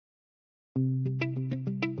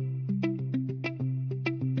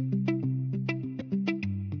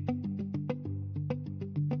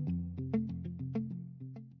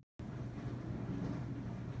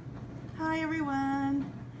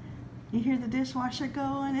dishwasher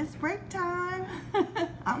going. It's break time.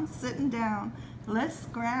 I'm sitting down. Let's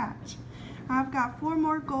scratch. I've got 4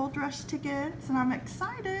 more Gold Rush tickets, and I'm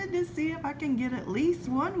excited to see if I can get at least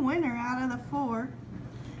one winner out of the 4.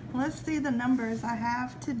 Let's see the numbers I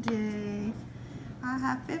have today. I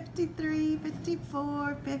have 53,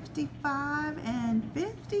 54, 55, and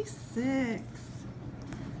 56.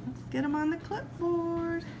 Let's get them on the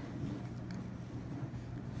clipboard.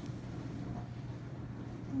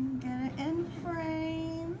 And get it in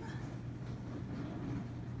frame.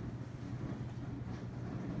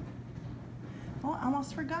 Oh, I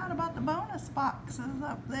almost forgot about the bonus boxes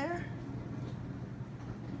up there.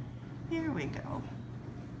 Here we go.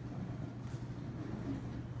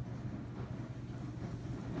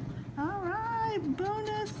 All right,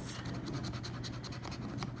 bonus.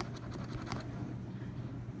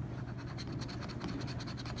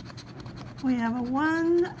 We have a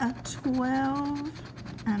 1, a 12,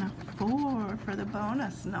 and a 4 for the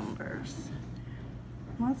bonus numbers.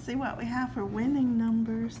 Let's see what we have for winning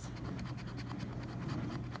numbers.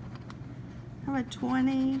 I have a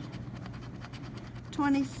 20,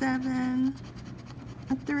 27,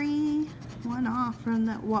 a 3, 1 off from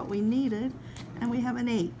what we needed, and we have an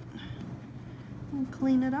 8. We'll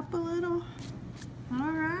clean it up a little.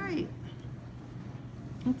 All right.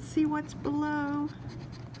 Let's see what's below.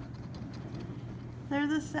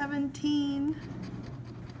 There's a 17,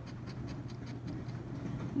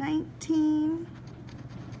 19,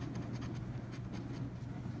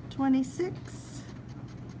 26,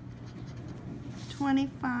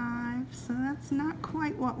 25, so that's not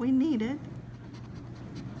quite what we needed.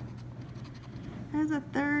 There's a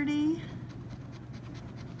 30,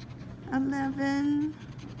 11,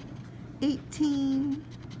 18,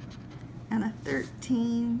 and a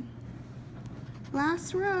 13.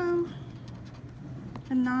 Last row,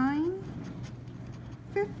 a 9,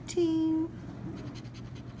 15,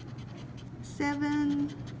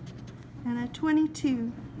 7, and a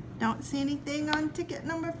 22. Don't see anything on ticket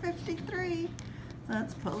number 53.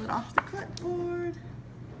 Let's pull it off the clipboard.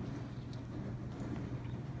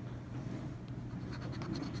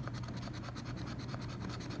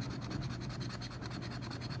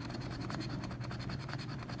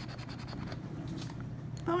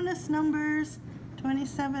 Bonus numbers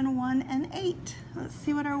 27, 1, and 8. Let's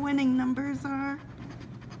see what our winning numbers are.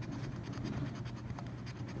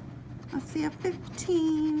 Let's see, a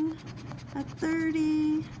 15, a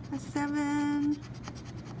 30, a 7,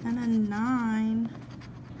 and a 9.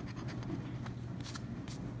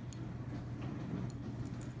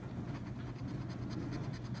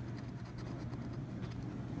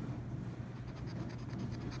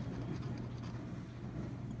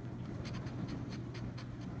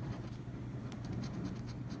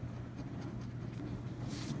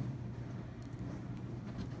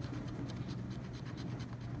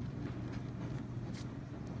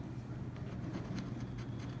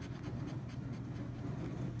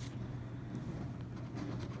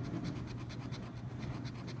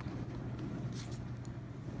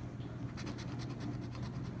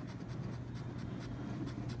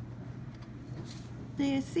 Do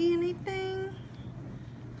you see anything?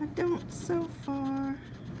 I don't so far.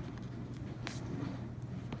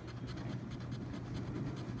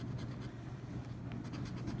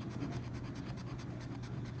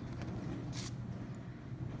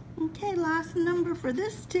 Okay, last number for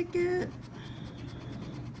this ticket.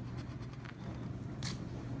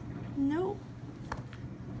 Nope.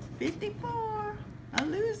 54. A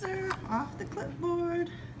loser off the clipboard.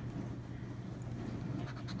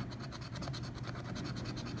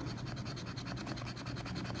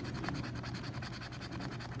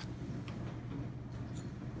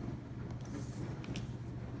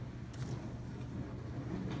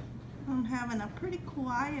 I'm having a pretty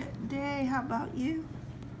quiet day. How about you?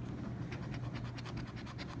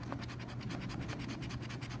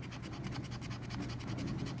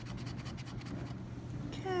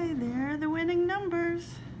 Okay, there are the winning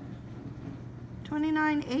numbers.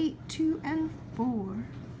 29, 8, 2, and 4.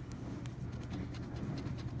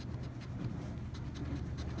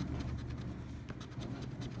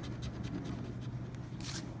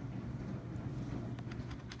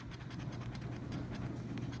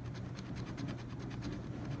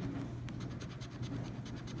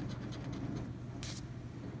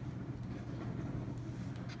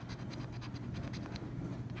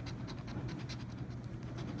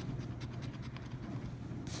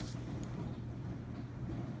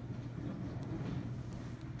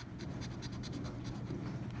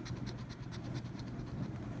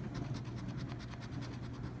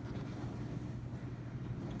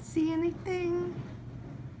 See anything?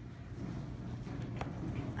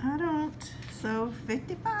 All I don't. So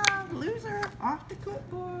 55, loser, off the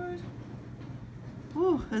clipboard.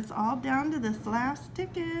 Ooh, it's all down to this last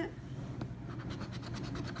ticket.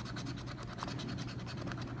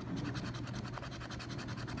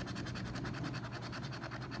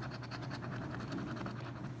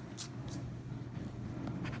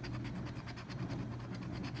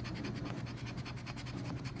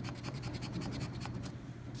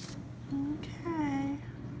 Okay,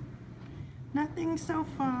 nothing so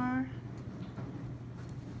far.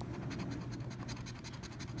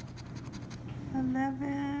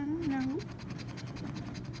 11, nope.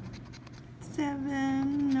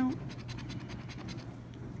 7, nope.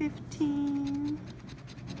 15,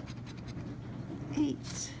 8.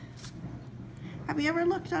 Have you ever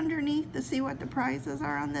looked underneath to see what the prizes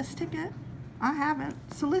are on this ticket? I haven't,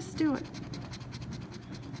 so let's do it.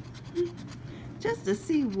 Just to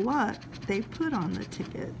see what they put on the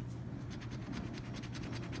ticket.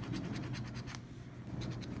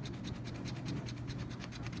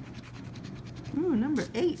 Ooh, number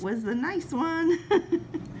 8 was the nice one.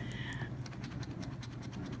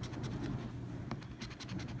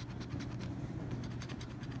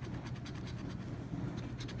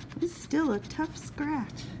 It's still a tough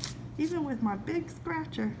scratch, even with my big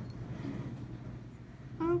scratcher.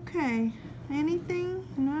 Okay, anything?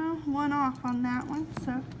 No, one off on that one,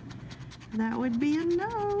 so that would be a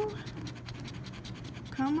no.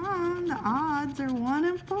 Come on, the odds are 1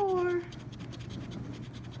 and 4.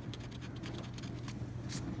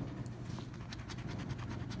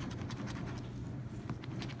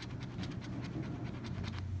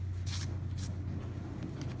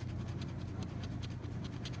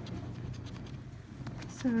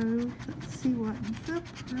 So let's see what the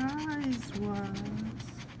prize was.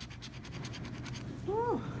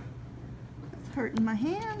 Oh, it's hurting my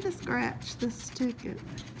hand to scratch this ticket.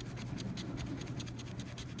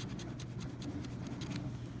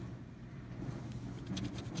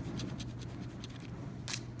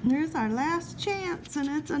 Here's our last chance, and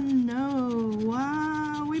it's a no.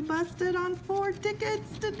 Wow, we busted on 4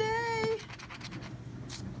 tickets today.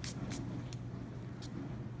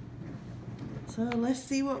 So let's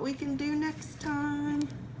see what we can do next time.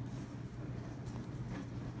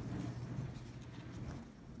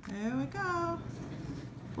 There we go.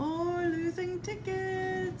 4 losing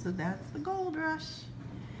tickets. So that's the Gold Rush.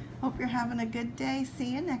 Hope you're having a good day.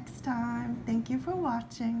 See you next time. Thank you for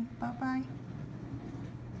watching. Bye-bye.